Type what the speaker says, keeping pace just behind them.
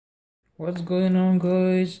What's going on,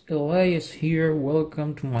 guys? Elias here.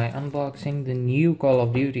 Welcome to my unboxing the new Call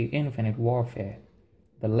of Duty Infinite Warfare,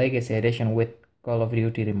 the Legacy Edition with Call of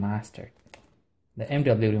Duty Remastered, the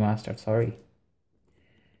MW Remastered, sorry.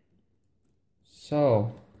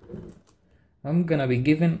 So I'm gonna be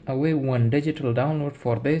giving away one digital download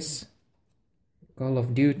for this Call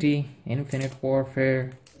of Duty Infinite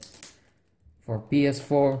Warfare for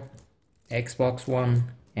PS4, Xbox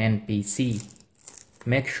One and PC.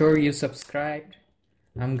 Make sure you subscribed.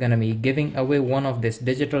 I'm gonna be giving away one of these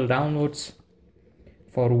digital downloads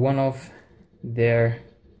for one of their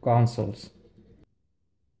consoles.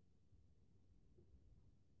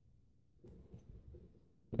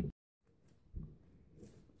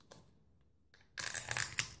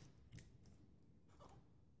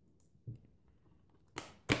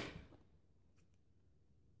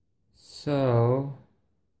 So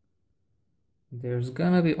there's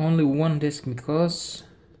gonna be only one disc because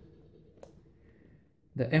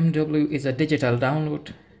the MW is a digital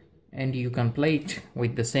download and you can play it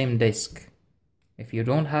with the same disc. If you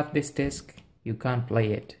don't have this disc, you can't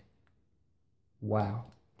play it. Wow.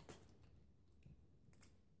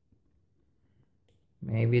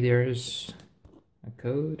 Maybe there's a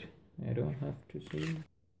code I don't have to see.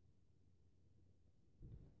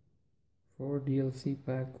 4 DLC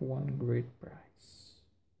pack, 1 great price.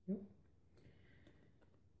 Yep.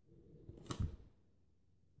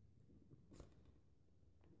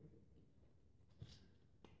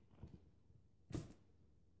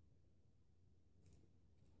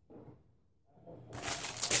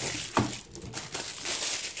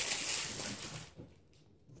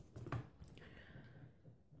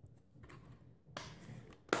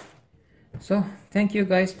 So thank you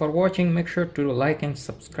guys for watching. Make sure to like and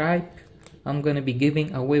subscribe. I'm gonna be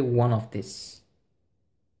giving away one of this.